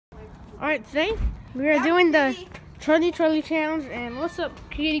Alright, today we are doing the Charlie challenge, and what's up,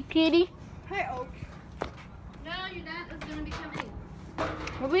 kitty? Hey, Oak. No, your dad is gonna be coming.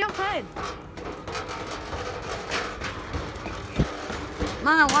 We'll be outside.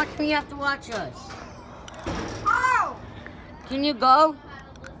 Mom, watch me. You have to watch us. Oh! Can you go?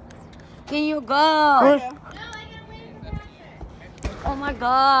 Can you go? Oh my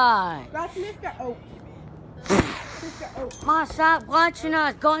God. That's Mr. Oak. Mr. Oak. Mom, stop watching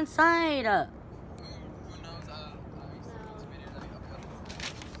us. Go inside.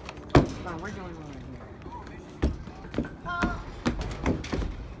 Mom, we're doing over here.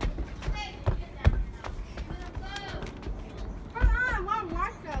 Come on, I want to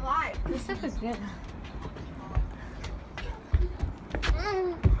watch the live. This stuff is good.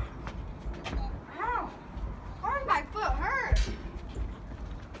 Ow! Oh, my foot hurts.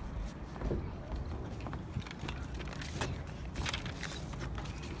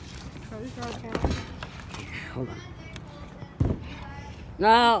 Hold on.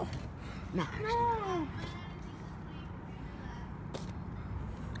 No. No. No.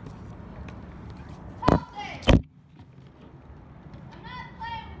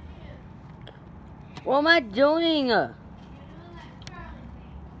 What am I doing?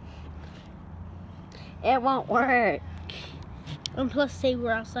 It won't work. And plus, say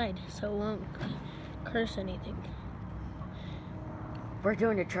we're outside, so it won't curse anything. We're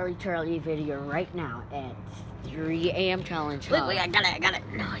doing a Charlie video right now at 3 a.m. challenge. Wait, I got it.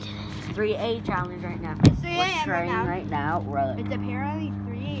 No, I didn't. 3 a.m. challenge right now. It's 3 We're a.m. trying right now. It's apparently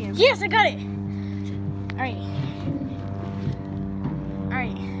 3 a.m. Yes, I got it.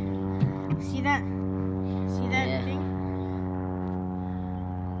 Alright. See that? See that Yeah. thing?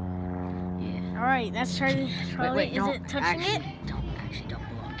 Yeah. Alright, that's Charlie. Wait, Is don't it touching it? Don't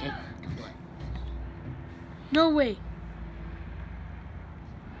blow, okay? Don't blow. No way.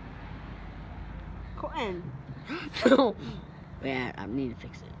 Colton. Wait, I need to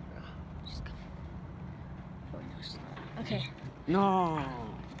fix it. Just go. Okay. No.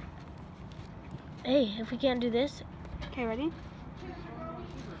 Hey, if we can't do this, Okay, ready?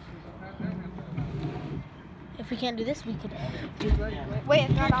 if we can't do this, we could do. Wait,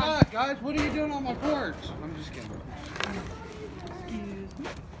 it's not on. God, guys, what are you doing on my porch? I'm just kidding.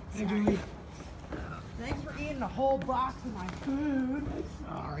 Thanks for eating a whole box of my food.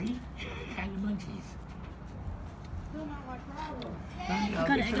 Sorry. Kind of munchies. Still not my problem.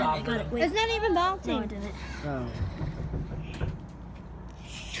 I got it. Wait. It's not even No, I bouncing. didn't. So.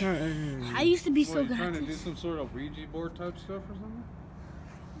 I used to be so What, you good trying at to do this. some sort of Ouija board type stuff or something?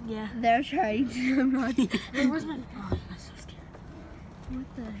 Yeah. They're trying to. I'm not. Wait, where's my? Oh, I'm so scared. What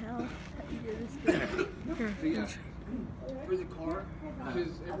the hell? For the car? Because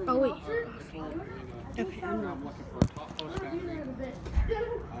Oh wait. Okay, I'm not. I'm looking for a top post battery. And a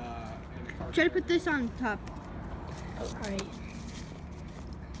car. Try to put this on top. Alright.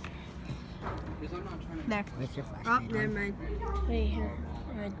 Because I'm not trying to. There. Where's your Oh, flashlight? never mind. Right here.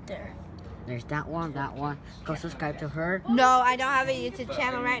 Right there. There's that one. Go subscribe to her. No, I don't have a YouTube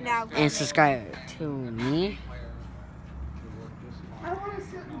channel right now. And subscribe to me. I want to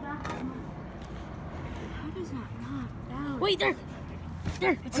sit in the bathroom. How does that knock down? Wait, there.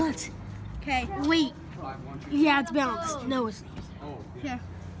 There. It's not. Okay. Wait. Yeah, it's balanced. No, it's not. Oh, Here.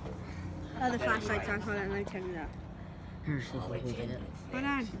 Oh, the flashlight's on. Hold on, let me turn it up. Here, see if we can get it. Hold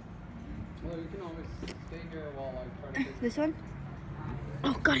on. well, you can always stay here while I try to fix This one?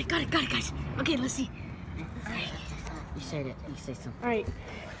 Oh, got it, guys. Okay, let's see. You said it. You say something. Alright.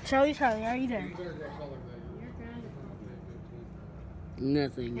 Charlie, are you there?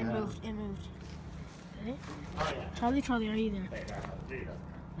 Nothing. It moved. Okay. Charlie, are you there?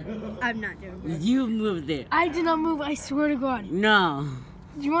 I'm not doing it. You moved it. I did not move, I swear to God. No.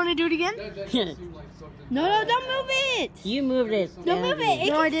 Do you want to do it again? No, don't move it. You moved it. Don't move it. It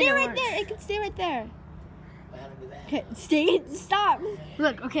No, I can stay didn't. right there. It can stay right there. Okay, stay. Stop.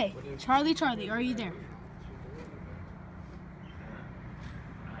 Look, okay. Charlie, are you there?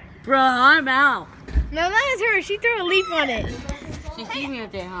 Bro, I'm out. No, that is her. She threw a leaf on it. She sees me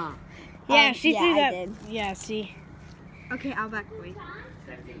up there, huh? Yeah, she threw I that. did. Yeah, see. Okay, I'll back away.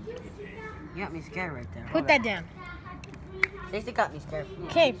 You got me scared right there. Put that down. Stacey got me scared.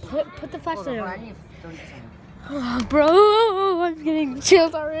 Okay, put the Hold on, flashlight I on. need to turn this on. Oh, bro, I'm getting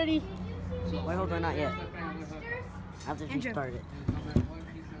chills already. Wait, hold on, not yet. After she Andrew. started.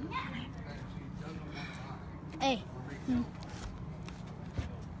 Hey.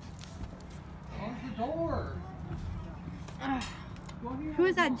 Close the door. Who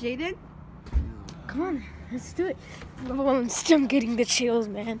is that, Jaden? Come on, let's do it. Oh, I'm still getting the chills,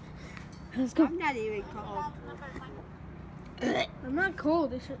 man. Let's go. I'm not even cold. I'm not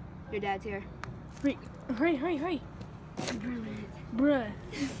cold. It should... Your dad's here. Hurry. Brilliant. Bruh.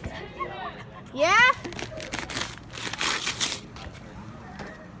 Yeah?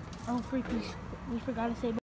 Oh, freak, we forgot to say